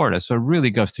living in Florida. So it really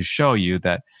goes to show you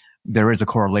that there is a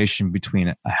correlation between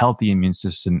a healthy immune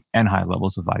system and high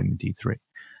levels of vitamin D3.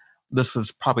 This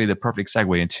is probably the perfect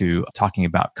segue into talking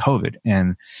about COVID.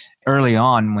 And early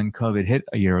on, when COVID hit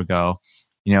a year ago,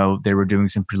 they were doing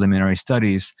some preliminary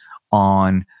studies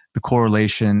on the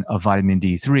correlation of vitamin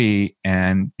D3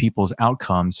 and people's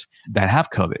outcomes that have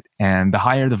COVID. And the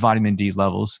higher the vitamin D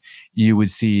levels, you would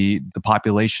see the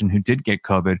population who did get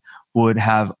COVID would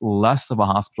have less of a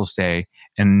hospital stay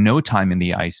and no time in the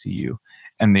ICU.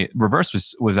 And the reverse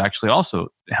was actually also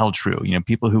held true.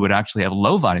 People who would actually have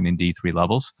low vitamin D3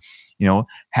 levels,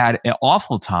 had an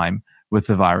awful time with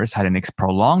the virus, had an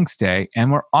prolonged stay,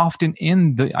 and were often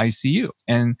in the ICU.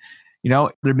 And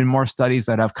there have been more studies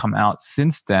that have come out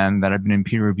since then that have been in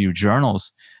peer-reviewed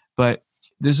journals, but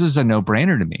this is a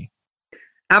no-brainer to me.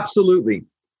 Absolutely.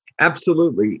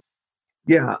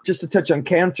 Yeah, just to touch on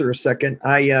cancer a second,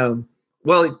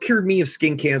 it cured me of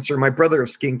skin cancer, my brother of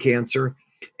skin cancer,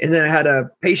 and then I had a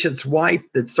patient's wife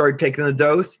that started taking the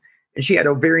dose, and she had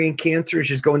ovarian cancer, and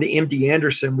she's going to MD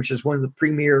Anderson, which is one of the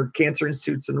premier cancer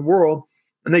institutes in the world,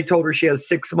 and they told her she has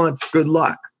 6 months, good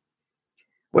luck.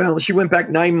 Well, she went back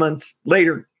 9 months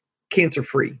later,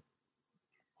 cancer-free.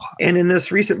 And in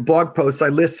this recent blog post, I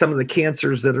list some of the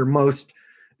cancers that are most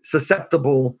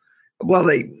susceptible. Well,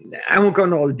 I won't go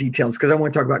into all the details because I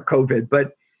want to talk about COVID,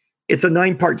 but it's a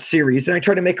 9-part series. And I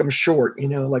try to make them short,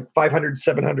 like 500,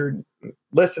 700,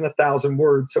 less than 1,000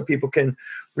 words so people can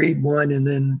read one and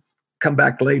then come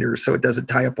back later so it doesn't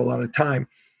tie up a lot of time.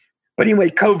 But anyway,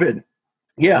 COVID.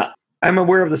 Yeah. I'm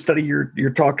aware of the study you're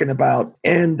talking about.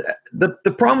 And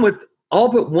the problem with all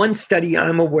but one study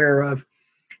I'm aware of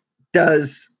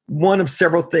does one of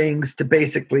several things to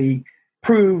basically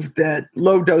prove that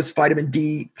low-dose vitamin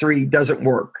D3 doesn't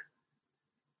work,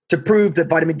 to prove that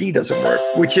vitamin D doesn't work,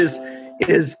 which is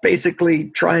basically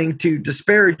trying to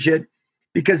disparage it,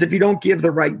 because if you don't give the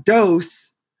right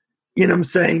dose, you know what I'm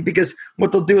saying? Because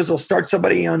what they'll do is they'll start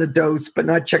somebody on a dose but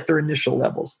not check their initial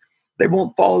levels. They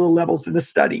won't follow the levels in the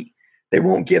study. They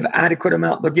won't give adequate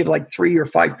amount. They'll give like 3,000 or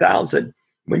 5,000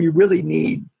 when you really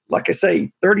need, like I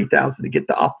say, 30,000 to get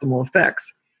the optimal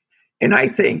effects. And I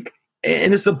think,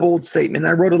 and it's a bold statement,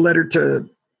 I wrote a letter to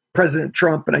President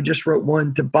Trump and I just wrote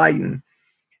one to Biden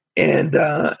and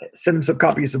sent him some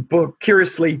copies of the book.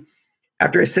 Curiously,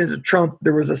 after I sent it to Trump,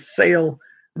 there was a sale,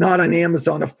 not on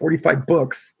Amazon, of 45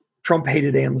 books. Trump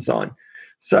hated Amazon.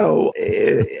 So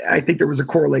I think there was a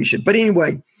correlation. But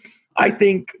anyway, I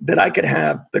think that I could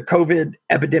have the COVID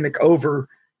epidemic over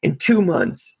in 2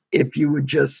 months if you would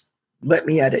just let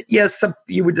me at it. Yes,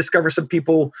 you would discover some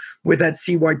people with that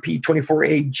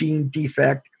CYP24A gene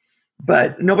defect,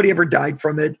 but nobody ever died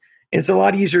from it. And it's a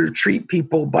lot easier to treat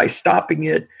people by stopping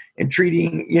it and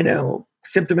treating,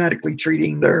 symptomatically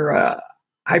treating their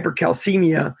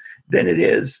hypercalcemia than it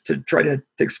is to try to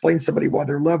explain to somebody why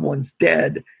their loved one's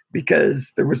dead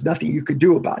because there was nothing you could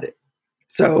do about it.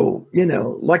 So,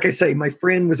 like I say, my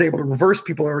friend was able to reverse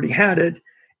people who already had it.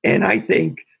 And I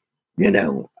think,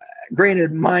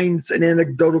 granted, mine's an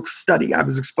anecdotal study. I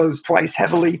was exposed twice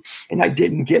heavily and I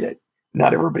didn't get it.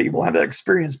 Not everybody will have that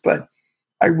experience, but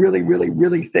I really, really,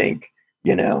 really think,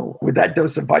 with that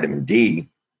dose of vitamin D,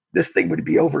 this thing would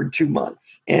be over in 2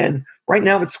 months. And right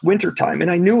now it's wintertime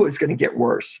and I knew it was going to get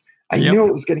worse.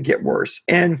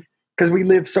 And because we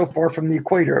live so far from the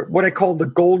equator, what I call the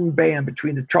golden band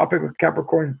between the Tropic of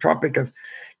Capricorn and the Tropic of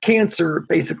Cancer,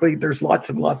 basically there's lots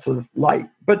and lots of light.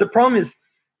 But the problem is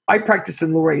I practice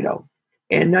in Laredo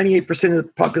and 98% of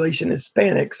the population is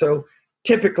Hispanic. So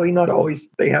typically, not always,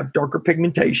 they have darker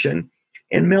pigmentation.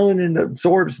 And melanin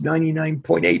absorbs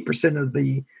 99.8% of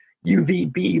the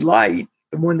UVB light,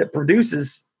 the one that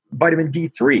produces vitamin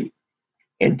D3.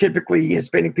 And typically,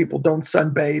 Hispanic people don't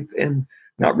sunbathe and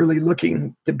not really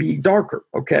looking to be darker,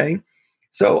 okay?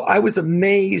 So I was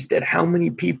amazed at how many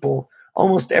people,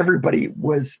 almost everybody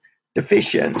was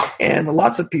deficient, and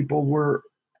lots of people were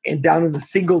down in the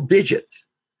single digits,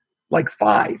 like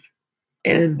 5.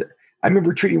 And I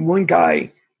remember treating one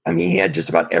guy, he had just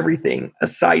about everything.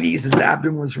 Ascites, his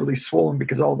abdomen was really swollen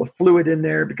because all the fluid in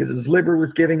there, because his liver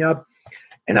was giving up.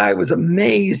 And I was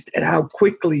amazed at how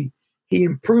quickly he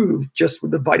improved just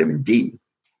with the vitamin D.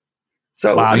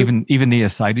 So wow, even the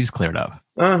ascites cleared up.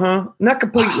 Not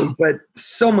completely, but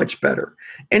so much better.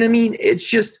 And it's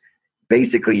just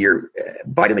basically your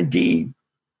vitamin D.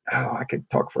 Oh, I could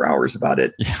talk for hours about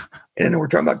it. Yeah. And I know we're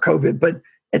talking about COVID, but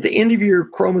at the end of your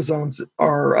chromosomes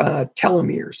are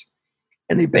telomeres.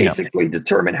 And they basically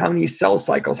determine how many cell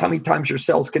cycles, how many times your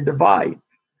cells can divide.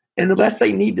 And the less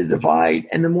they need to divide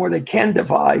and the more they can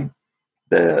divide,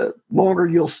 the longer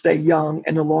you'll stay young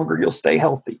and the longer you'll stay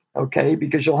healthy, okay?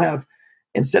 Because you'll have,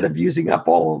 instead of using up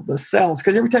all the cells,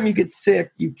 because every time you get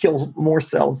sick, you kill more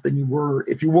cells than you were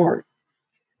if you weren't.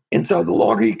 And so the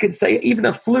longer you can stay, even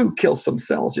a flu kills some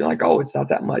cells. You're like, oh, it's not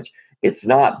that much. It's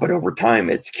not, but over time,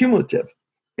 it's cumulative.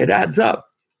 It adds up.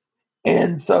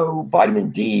 And so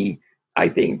vitamin D, I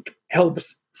think,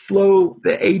 helps slow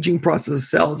the aging process of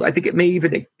cells. I think it may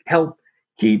even help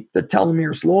keep the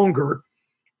telomeres longer.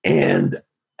 And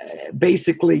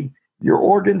basically, your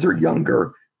organs are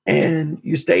younger and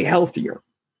you stay healthier.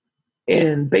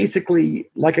 And basically,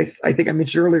 like I think I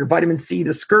mentioned earlier, vitamin C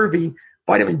to scurvy,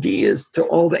 vitamin D is to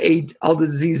all the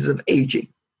diseases of aging.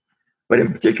 But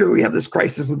in particular, we have this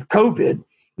crisis with COVID.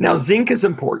 Now, zinc is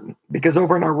important because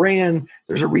over in Iran,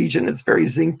 there's a region that's very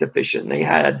zinc deficient. And they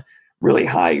had really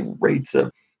high rates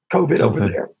of COVID over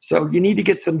there. So you need to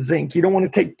get some zinc. You don't want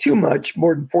to take too much,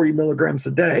 more than 40 milligrams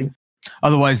a day.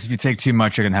 Otherwise, if you take too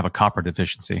much, you're going to have a copper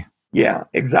deficiency. Yeah,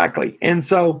 exactly. And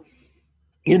so,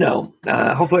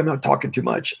 hopefully I'm not talking too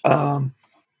much.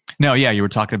 No, yeah, you were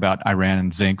talking about Iran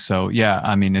and zinc. So yeah,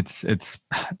 it's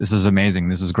this is amazing.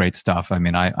 This is great stuff.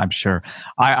 I'm sure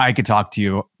I could talk to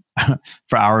you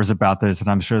for hours about this, and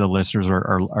I'm sure the listeners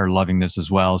are loving this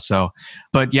as well. So,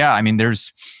 but yeah,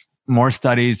 there's more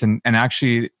studies and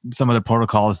actually some of the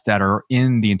protocols that are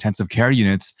in the intensive care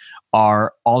units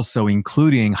are also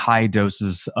including high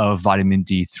doses of vitamin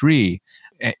D3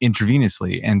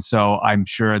 intravenously. And so I'm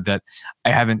sure that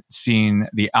I haven't seen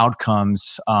the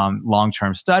outcomes,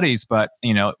 long-term studies, but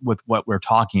with what we're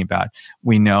talking about,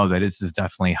 we know that this is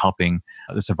definitely helping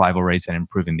the survival rates and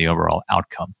improving the overall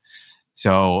outcome.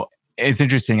 So it's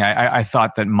interesting. I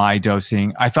thought that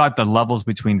the levels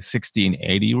between 60 and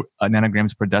 80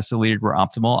 nanograms per deciliter were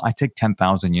optimal. I take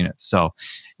 10,000 units. So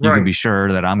you can be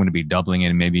sure that I'm going to be doubling it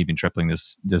and maybe even tripling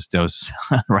this dose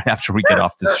right after we get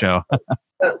off this show.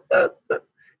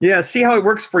 Yeah, see how it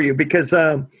works for you because,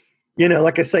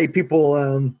 like I say,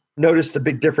 people noticed a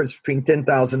big difference between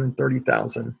 10,000 and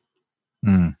 30,000.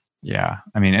 Yeah.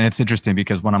 And it's interesting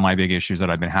because one of my big issues that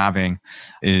I've been having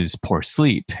is poor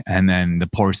sleep. And then the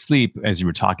poor sleep, as you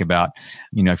were talking about,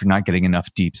 if you're not getting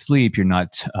enough deep sleep, you're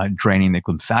not draining the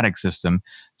lymphatic system.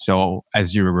 So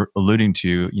as you were alluding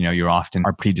to, you often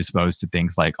are predisposed to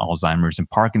things like Alzheimer's and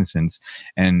Parkinson's.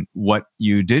 And what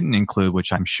you didn't include,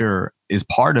 which I'm sure is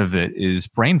part of it is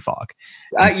brain fog.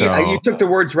 You took the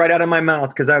words right out of my mouth,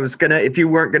 because I was gonna, if you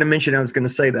weren't gonna mention it, I was gonna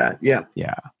say that. Yeah.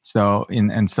 Yeah. So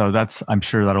so that's, I'm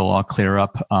sure that'll all clear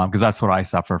up, because that's what I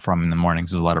suffer from in the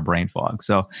mornings, is a lot of brain fog.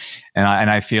 So, and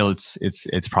I feel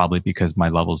it's probably because my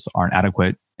levels aren't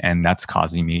adequate, and that's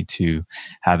causing me to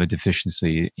have a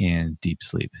deficiency in deep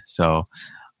sleep. So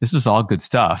this is all good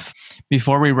stuff.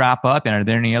 Before we wrap up, and are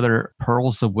there any other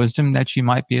pearls of wisdom that you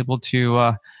might be able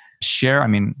to share? I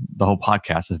mean, the whole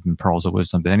podcast has been pearls of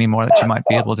wisdom, but any more that you might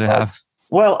be able to have?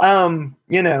 Well,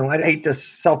 I'd hate to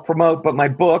self-promote, but my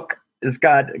book has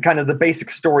got kind of the basic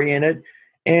story in it,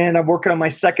 and I'm working on my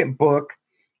second book.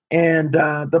 And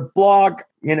the blog,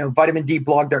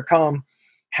 vitamindblog.com,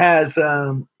 has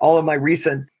all of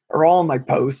my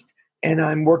posts, and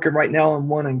I'm working right now on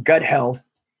one on gut health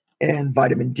and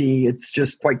vitamin D. It's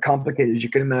just quite complicated, as you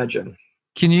can imagine.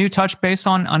 Can you touch base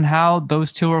on how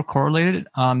those two are correlated,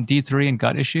 D3 and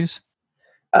gut issues?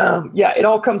 It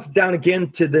all comes down again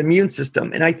to the immune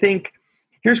system. And I think,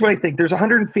 here's what I think. There's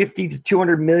 150 to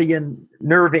 200 million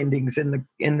nerve endings in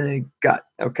the gut,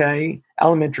 okay?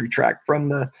 Alimentary tract, from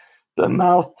the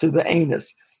mouth to the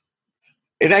anus.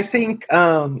 And I think,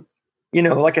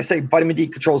 like I say, vitamin D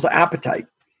controls the appetite.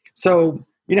 So,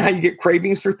 you know how you get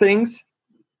cravings for things?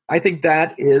 I think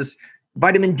that is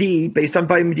vitamin D, based on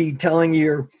vitamin D telling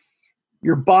your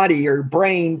body or your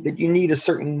brain that you need a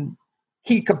certain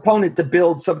key component to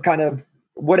build some kind of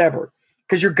whatever.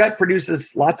 Because your gut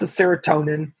produces lots of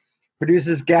serotonin,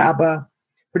 produces GABA,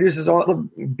 produces all the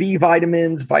B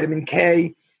vitamins, vitamin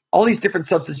K, all these different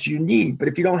substances you need. But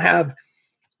if you don't have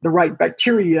the right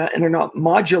bacteria and they're not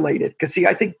modulated, because see,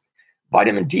 I think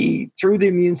vitamin D through the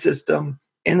immune system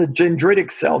and the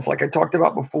dendritic cells, like I talked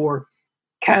about before,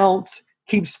 counts,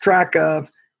 keeps track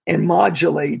of, and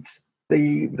modulates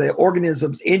the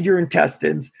organisms in your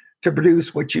intestines to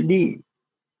produce what you need.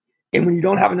 And when you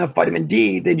don't have enough vitamin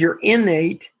D, then your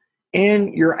innate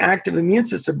and your active immune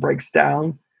system breaks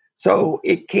down, so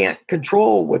it can't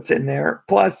control what's in there.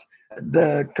 Plus,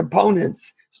 the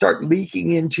components start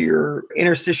leaking into your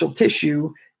interstitial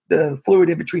tissue, the fluid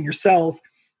in between your cells,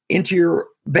 into your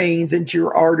veins, into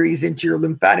your arteries, into your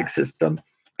lymphatic system,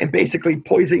 and basically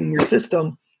poisoning your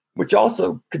system, which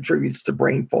also contributes to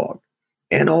brain fog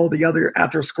and all the other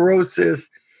atherosclerosis,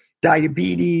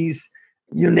 diabetes,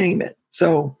 you name it.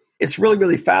 So it's really,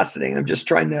 really fascinating. I'm just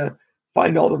trying to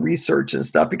find all the research and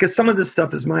stuff, because some of this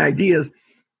stuff is my ideas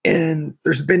and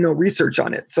there's been no research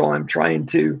on it. So I'm trying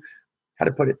to, how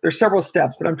to put it, there's several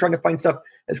steps, but I'm trying to find stuff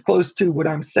as close to what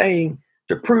I'm saying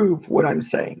to prove what I'm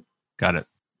saying. Got it.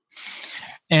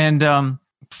 And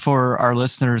for our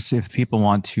listeners, if people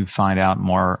want to find out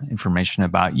more information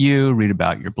about you, read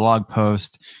about your blog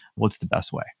post, what's the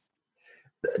best way?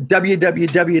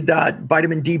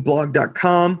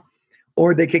 www.vitamindblog.com,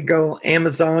 or they could go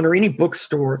Amazon or any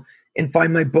bookstore and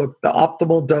find my book, The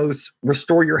Optimal Dose,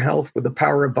 Restore Your Health with the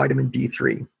Power of Vitamin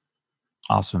D3.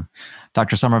 Awesome.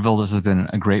 Dr. Somerville, this has been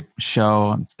a great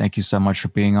show. Thank you so much for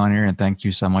being on here, and thank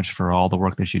you so much for all the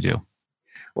work that you do.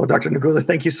 Well, Dr. Nagula,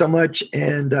 thank you so much,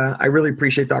 and I really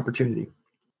appreciate the opportunity.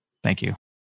 Thank you.